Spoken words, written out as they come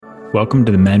Welcome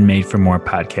to the Men Made for More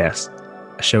podcast,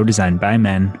 a show designed by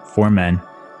men for men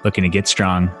looking to get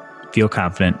strong, feel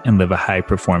confident, and live a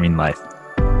high-performing life.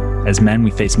 As men,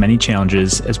 we face many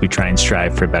challenges as we try and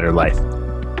strive for a better life.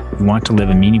 We want to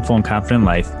live a meaningful and confident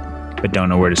life, but don't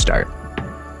know where to start.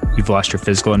 You've lost your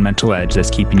physical and mental edge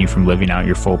that's keeping you from living out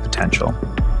your full potential.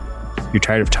 You're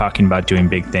tired of talking about doing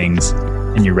big things,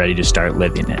 and you're ready to start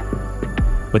living it.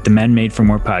 With the Men Made for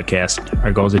More podcast,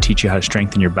 our goal is to teach you how to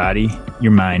strengthen your body,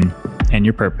 your mind, and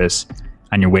your purpose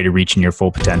on your way to reaching your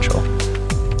full potential.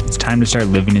 It's time to start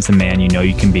living as the man you know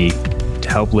you can be to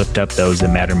help lift up those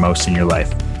that matter most in your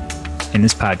life. In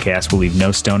this podcast, we'll leave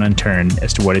no stone unturned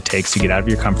as to what it takes to get out of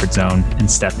your comfort zone and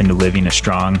step into living a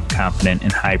strong, confident,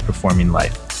 and high-performing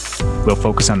life. We'll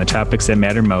focus on the topics that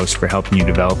matter most for helping you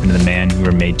develop into the man you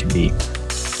were made to be.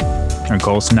 Our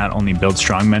goal is to not only build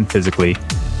strong men physically,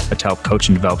 but to help coach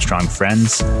and develop strong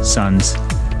friends, sons,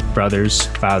 brothers,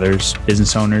 fathers,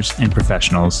 business owners, and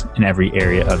professionals in every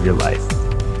area of your life.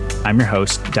 I'm your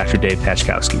host, Dr. Dave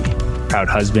Pachkowski, proud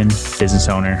husband, business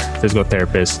owner, physical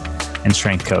therapist, and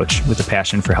strength coach with a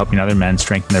passion for helping other men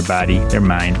strengthen their body, their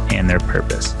mind, and their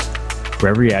purpose.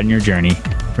 Wherever you're at in your journey,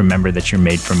 remember that you're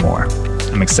made for more.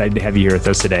 I'm excited to have you here with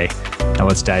us today. Now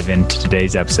let's dive into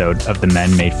today's episode of the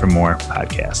Men Made for More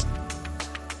podcast.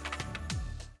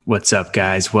 What's up,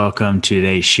 guys? Welcome to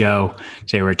today's show.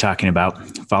 Today we're talking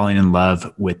about falling in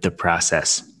love with the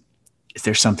process. Is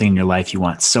there something in your life you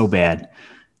want so bad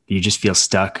that you just feel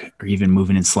stuck or even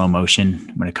moving in slow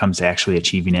motion when it comes to actually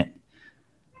achieving it?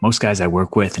 Most guys I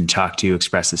work with and talk to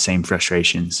express the same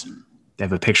frustrations. They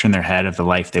have a picture in their head of the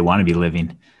life they want to be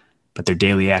living, but their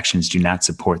daily actions do not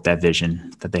support that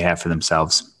vision that they have for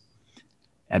themselves.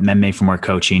 At Men Made for More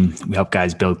Coaching, we help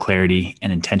guys build clarity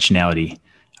and intentionality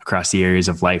across the areas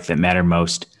of life that matter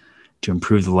most to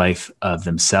improve the life of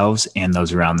themselves and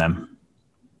those around them.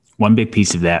 One big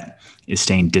piece of that is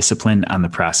staying disciplined on the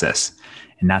process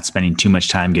and not spending too much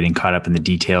time getting caught up in the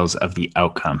details of the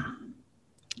outcome.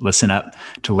 Listen up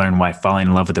to learn why falling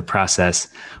in love with the process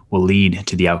will lead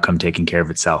to the outcome taking care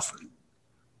of itself.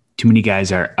 Too many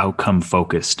guys are outcome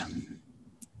focused.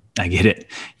 I get it.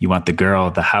 You want the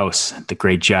girl, the house, the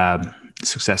great job, the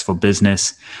successful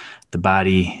business, the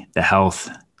body, the health,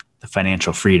 the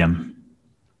financial freedom,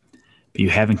 but you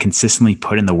haven't consistently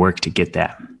put in the work to get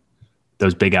that.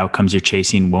 Those big outcomes you're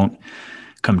chasing won't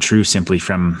come true simply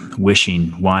from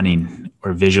wishing, wanting,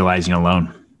 or visualizing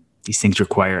alone. These things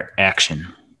require action,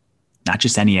 not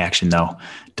just any action though,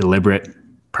 deliberate,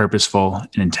 purposeful,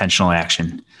 and intentional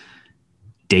action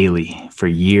daily for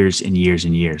years and years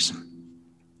and years.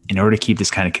 In order to keep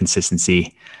this kind of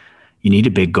consistency, you need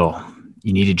a big goal.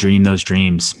 You need to dream those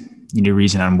dreams. You need a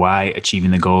reason on why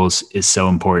achieving the goals is so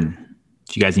important.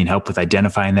 If you guys need help with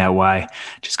identifying that why,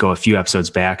 just go a few episodes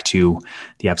back to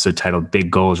the episode titled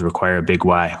Big Goals Require a Big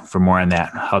Why. For more on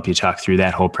that, I'll help you talk through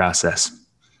that whole process.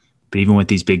 But even with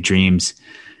these big dreams,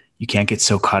 you can't get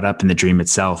so caught up in the dream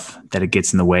itself that it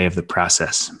gets in the way of the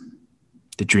process.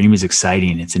 The dream is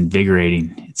exciting. It's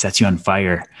invigorating. It sets you on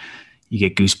fire. You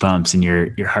get goosebumps and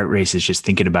your heart races just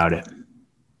thinking about it.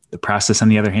 The process, on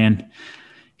the other hand,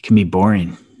 it can be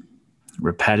boring,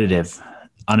 repetitive,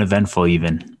 uneventful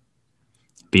even.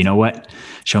 But you know what?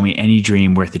 Show me any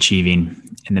dream worth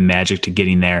achieving, and the magic to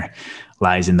getting there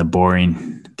lies in the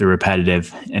boring, the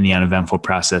repetitive, and the uneventful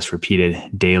process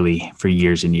repeated daily for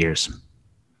years and years.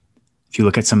 If you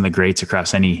look at some of the greats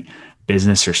across any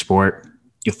business or sport,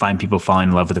 you'll find people falling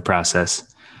in love with the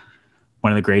process.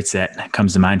 One of the greats that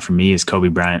comes to mind for me is Kobe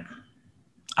Bryant.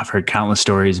 I've heard countless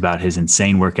stories about his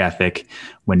insane work ethic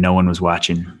when no one was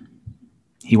watching.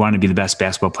 He wanted to be the best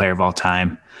basketball player of all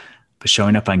time, but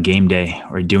showing up on game day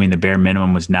or doing the bare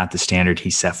minimum was not the standard he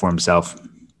set for himself.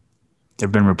 There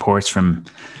have been reports from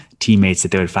teammates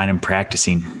that they would find him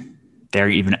practicing there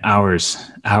even hours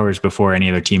before any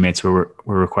other teammates were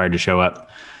required to show up,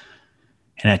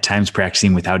 and at times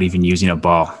practicing without even using a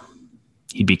ball.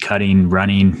 He'd be cutting,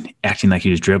 running, acting like he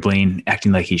was dribbling,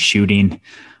 acting like he's shooting,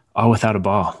 all without a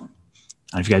ball.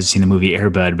 I don't know if you guys have seen the movie Air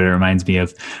Bud, but it reminds me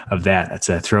of that. That's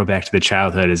a throwback to the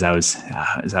childhood as I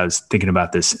was thinking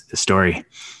about this story.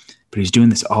 But he's doing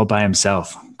this all by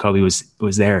himself. Kobe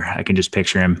was there. I can just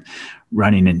picture him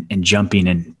running and jumping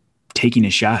and taking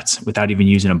his shots without even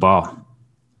using a ball.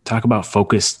 Talk about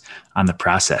focused on the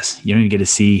process. You don't even get to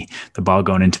see the ball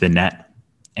going into the net.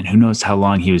 And who knows how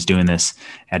long he was doing this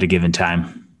at a given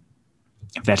time.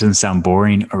 If that doesn't sound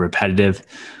boring or repetitive,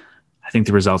 I think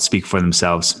the results speak for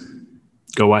themselves.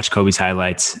 Go watch Kobe's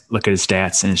highlights, look at his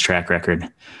stats and his track record.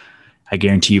 I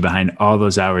guarantee you behind all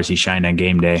those hours he shined on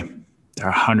game day, there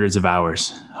are hundreds of hours,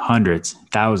 hundreds,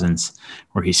 thousands,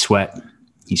 where he sweat,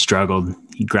 he struggled,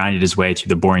 He grinded his way through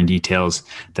the boring details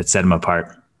that set him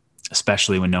apart,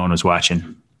 especially when no one was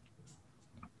watching.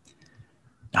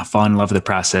 Now, falling in love with the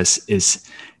process is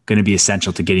going to be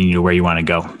essential to getting you to where you want to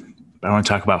go. But I want to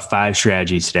talk about 5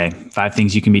 strategies today, 5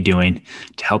 things you can be doing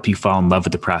to help you fall in love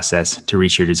with the process to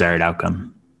reach your desired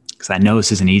outcome. Because I know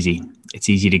this isn't easy. It's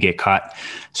easy to get caught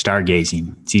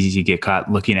stargazing. It's easy to get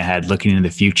caught looking ahead, looking into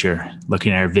the future,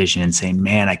 looking at our vision and saying,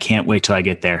 man, I can't wait till I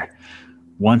get there.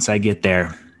 Once I get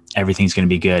there, everything's going to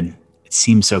be good. It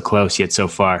seems so close, yet so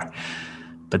far.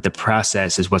 But the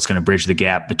process is what's going to bridge the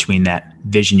gap between that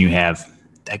vision you have,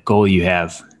 that goal you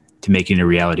have, to make it a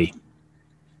reality.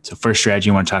 So first strategy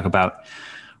I want to talk about,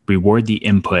 reward the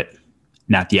input,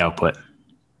 not the output.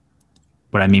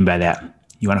 What I mean by that,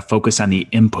 you want to focus on the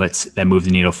inputs that move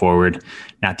the needle forward,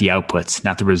 not the outputs,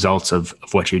 not the results of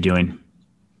what you're doing.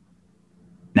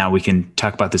 Now we can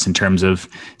talk about this in terms of,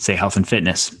 say, health and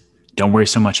fitness. Don't worry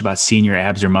so much about seeing your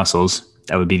abs or muscles.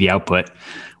 That would be the output.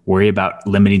 Worry about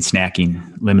limiting snacking,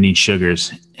 limiting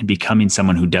sugars, and becoming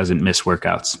someone who doesn't miss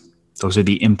workouts. Those are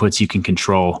the inputs you can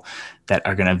control that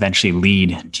are going to eventually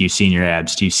lead to you seeing your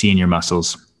abs, to you seeing your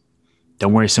muscles.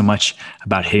 Don't worry so much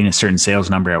about hitting a certain sales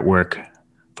number at work.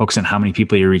 Focus on how many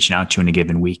people you're reaching out to in a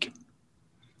given week.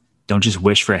 Don't just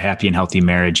wish for a happy and healthy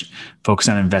marriage. Focus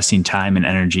on investing time and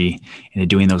energy into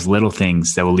doing those little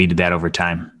things that will lead to that over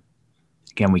time.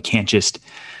 Again, we can't just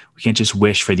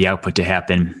wish for the output to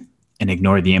happen and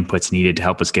ignore the inputs needed to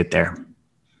help us get there.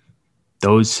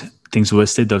 Those things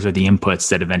listed, those are the inputs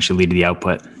that eventually lead to the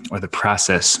output, or the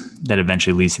process that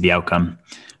eventually leads to the outcome.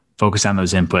 Focus on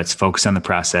those inputs, focus on the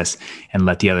process, and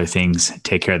let the other things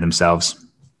take care of themselves.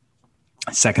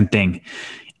 Second thing,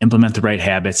 implement the right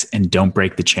habits and don't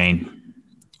break the chain.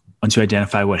 Once you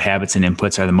identify what habits and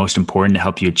inputs are the most important to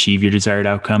help you achieve your desired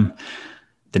outcome,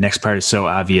 the next part is so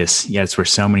obvious, yet it's where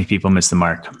so many people miss the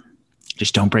mark.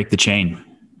 Just don't break the chain.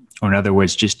 Or in other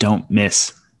words, just don't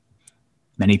miss.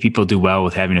 Many people do well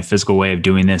with having a physical way of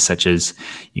doing this, such as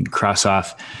you can cross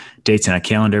off dates on a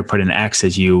calendar, put an X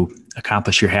as you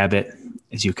accomplish your habit,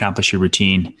 as you accomplish your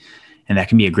routine, and that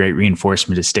can be a great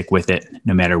reinforcement to stick with it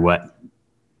no matter what.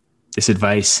 This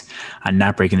advice on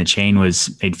not breaking the chain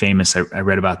was made famous. I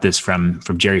read about this from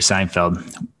Jerry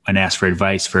Seinfeld when asked for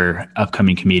advice for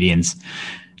upcoming comedians.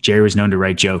 Jerry was known to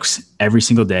write jokes every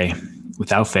single day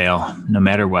without fail, no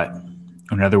matter what.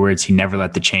 In other words, he never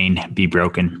let the chain be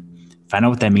broken. Find out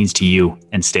what that means to you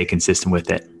and stay consistent with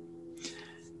it.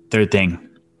 Third thing,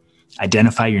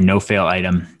 identify your no-fail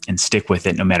item and stick with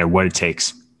it no matter what it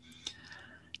takes.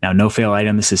 Now, no-fail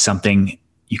item, this is something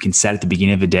you can set at the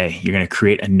beginning of the day. You're going to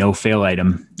create a no-fail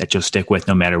item that you'll stick with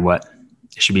no matter what.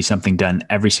 It should be something done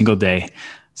every single day,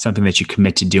 something that you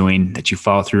commit to doing, that you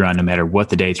follow through on no matter what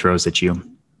the day throws at you.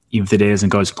 Even if the day doesn't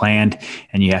go as planned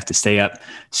and you have to stay up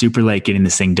super late getting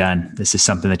this thing done, this is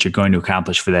something that you're going to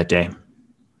accomplish for that day.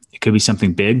 It could be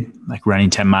something big, like running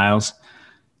 10 miles.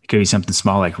 It could be something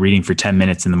small, like reading for 10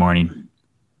 minutes in the morning.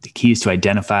 The key is to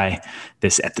identify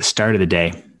this at the start of the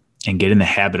day and get in the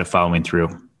habit of following through.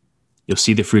 You'll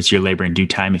see the fruits of your labor in due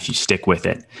time if you stick with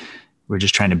it. We're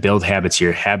just trying to build habits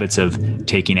here, habits of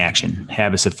taking action,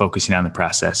 habits of focusing on the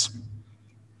process.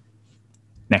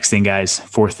 Next thing, guys,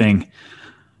 fourth thing,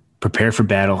 prepare for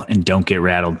battle and don't get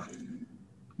rattled.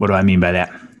 What do I mean by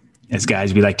that? As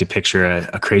guys, we like to picture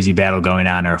a crazy battle going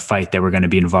on or a fight that we're going to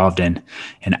be involved in,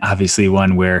 and obviously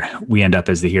one where we end up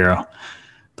as the hero.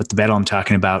 But the battle I'm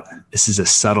talking about, this is a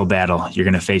subtle battle you're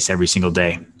going to face every single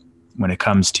day. When it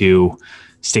comes to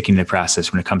sticking to the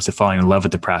process, when it comes to falling in love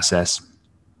with the process,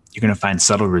 you're going to find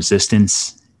subtle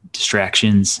resistance,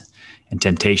 distractions, and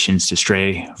temptations to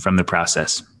stray from the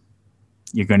process.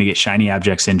 You're going to get shiny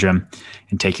object syndrome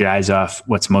and take your eyes off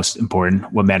what's most important,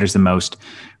 what matters the most,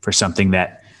 for something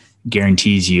that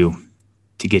guarantees you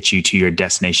to get you to your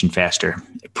destination faster.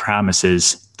 It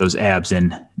promises those abs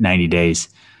in 90 days.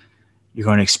 You're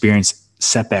going to experience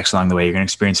setbacks along the way. You're going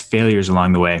to experience failures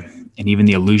along the way, and even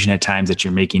the illusion at times that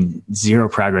you're making zero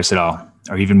progress at all,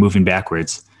 or even moving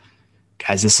backwards.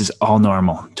 Guys, this is all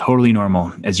normal, totally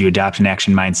normal, as you adopt an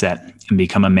action mindset and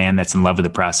become a man that's in love with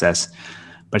the process.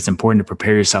 But it's important to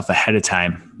prepare yourself ahead of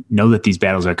time. Know that these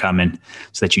battles are coming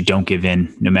so that you don't give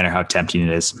in, no matter how tempting it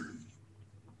is.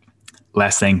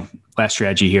 Last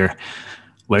strategy here,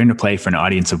 learn to play for an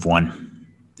audience of one.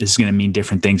 This is going to mean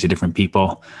different things to different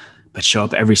people, but show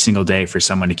up every single day for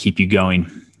someone to keep you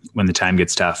going when the time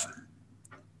gets tough.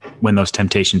 When those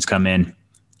temptations come in,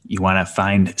 you want to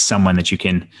find someone that you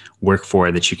can work for,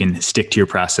 that you can stick to your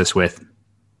process with.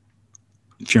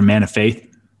 If you're a man of faith,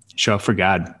 show up for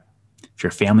God. If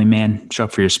you're a family man, show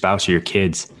up for your spouse or your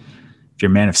kids. If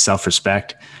you're a man of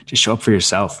self-respect, just show up for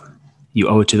yourself. You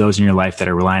owe it to those in your life that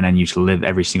are relying on you to live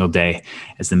every single day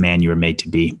as the man you were made to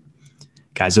be.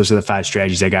 Guys, those are the 5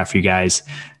 strategies I got for you guys.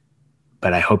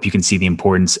 But I hope you can see the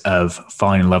importance of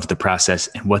falling in love with the process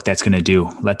and what that's going to do.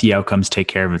 Let the outcomes take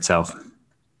care of itself.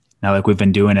 Now, like we've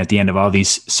been doing at the end of all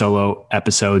these solo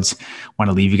episodes, I want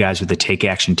to leave you guys with a take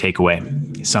action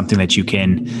takeaway, something that you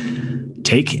can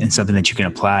take and something that you can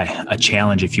apply, a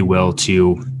challenge, if you will,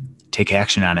 to take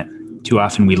action on it. Too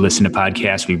often we listen to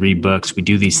podcasts, we read books, we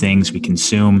do these things, we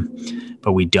consume,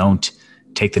 but we don't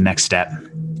take the next step.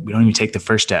 We don't even take the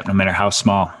first step, no matter how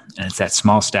small. And it's that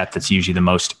small step that's usually the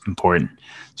most important.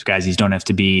 So guys, these don't have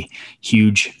to be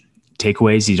huge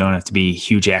takeaways. These don't have to be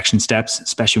huge action steps,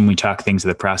 especially when we talk things of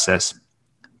the process.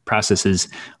 Process is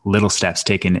little steps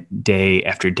taken day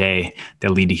after day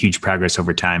that lead to huge progress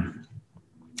over time.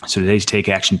 So today's take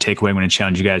action takeaway I'm going to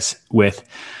challenge you guys with: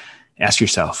 ask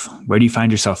yourself, where do you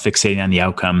find yourself fixating on the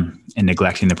outcome and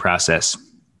neglecting the process?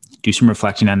 Do some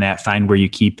reflecting on that. Find where you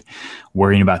keep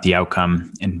worrying about the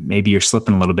outcome, and maybe you're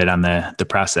slipping a little bit on the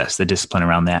process, the discipline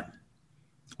around that.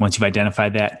 Once you've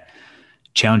identified that,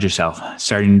 challenge yourself,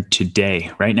 starting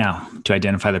today, right now, to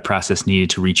identify the process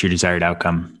needed to reach your desired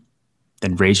outcome.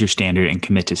 Then raise your standard and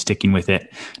commit to sticking with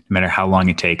it, no matter how long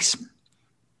it takes.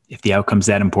 If the outcome's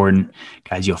that important,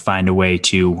 guys, you'll find a way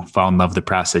to fall in love with the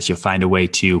process. You'll find a way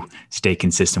to stay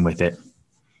consistent with it.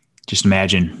 Just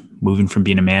imagine moving from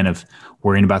being a man of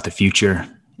worrying about the future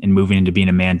and moving into being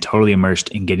a man totally immersed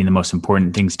in getting the most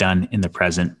important things done in the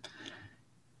present.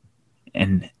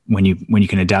 And when you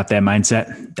can adopt that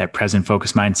mindset, that present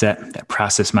focus mindset, that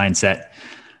process mindset,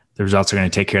 the results are going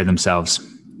to take care of themselves.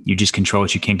 You just control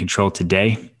what you can control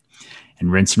today,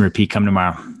 and rinse and repeat come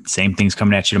tomorrow. Same thing's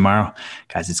coming at you tomorrow.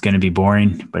 Guys, it's going to be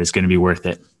boring, but it's going to be worth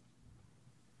it.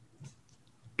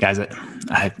 Guys,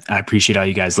 I appreciate all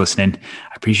you guys listening.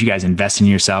 I appreciate you guys investing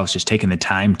in yourselves, just taking the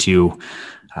time to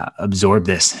absorb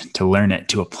this, to learn it,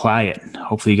 to apply it.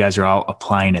 Hopefully you guys are all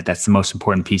applying it. That's the most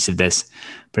important piece of this.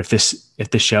 But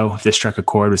if this struck a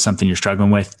chord with something you're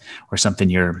struggling with, or something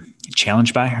you're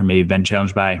challenged by, or maybe been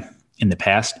challenged by in the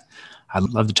past, I'd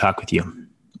love to talk with you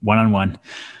one-on-one,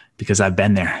 because I've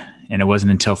been there. And it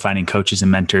wasn't until finding coaches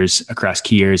and mentors across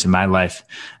key areas in my life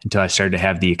until I started to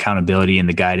have the accountability and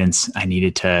the guidance I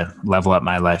needed to level up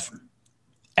my life.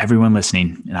 Everyone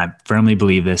listening, and I firmly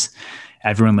believe this,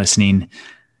 everyone listening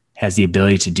has the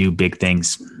ability to do big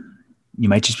things. You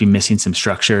might just be missing some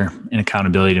structure and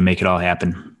accountability to make it all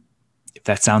happen. If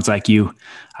that sounds like you,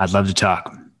 I'd love to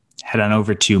talk. Head on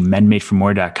over to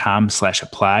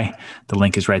menmadeformore.com/apply. The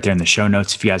link is right there in the show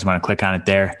notes if you guys want to click on it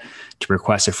there to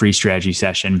request a free strategy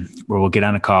session where we'll get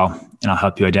on a call and I'll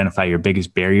help you identify your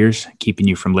biggest barriers keeping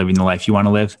you from living the life you want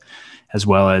to live, as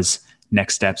well as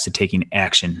next steps to taking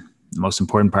action. The most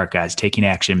important part, guys, taking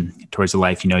action towards the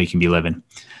life you know you can be living.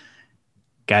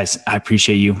 Guys, I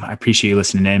appreciate you. I appreciate you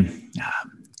listening in.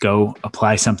 Go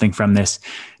apply something from this,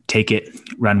 take it,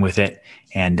 run with it,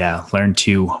 and learn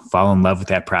to fall in love with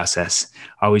that process.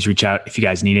 Always reach out if you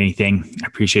guys need anything. I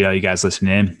appreciate all you guys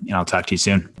listening in, and I'll talk to you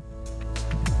soon.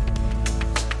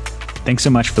 Thanks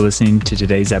so much for listening to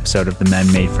today's episode of the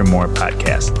Men Made for More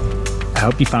podcast. I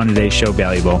hope you found today's show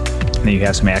valuable and that you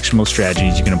have some actionable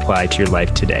strategies you can apply to your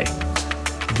life today.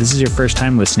 If this is your first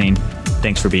time listening,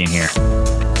 thanks for being here.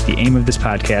 The aim of this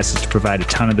podcast is to provide a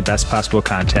ton of the best possible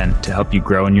content to help you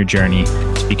grow in your journey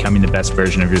to becoming the best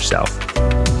version of yourself.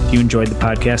 If you enjoyed the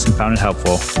podcast and found it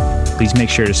helpful, please make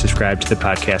sure to subscribe to the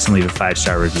podcast and leave a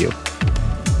 5-star review.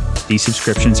 These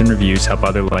subscriptions and reviews help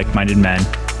other like-minded men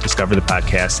discover the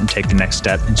podcast and take the next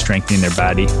step in strengthening their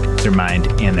body, their mind,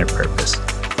 and their purpose.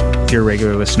 If you're a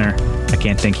regular listener, I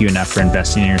can't thank you enough for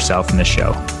investing in yourself in this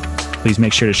show. Please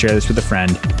make sure to share this with a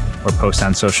friend or post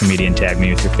on social media and tag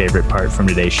me with your favorite part from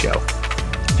today's show.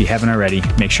 If you haven't already,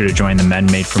 make sure to join the Men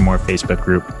Made for More Facebook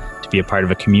group to be a part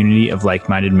of a community of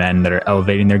like-minded men that are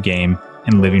elevating their game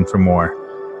and living for more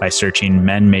by searching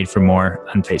Men Made for More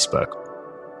on Facebook.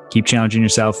 Keep challenging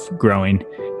yourself, growing,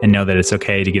 and know that it's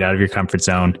okay to get out of your comfort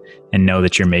zone and know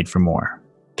that you're made for more.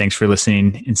 Thanks for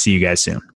listening, and see you guys soon.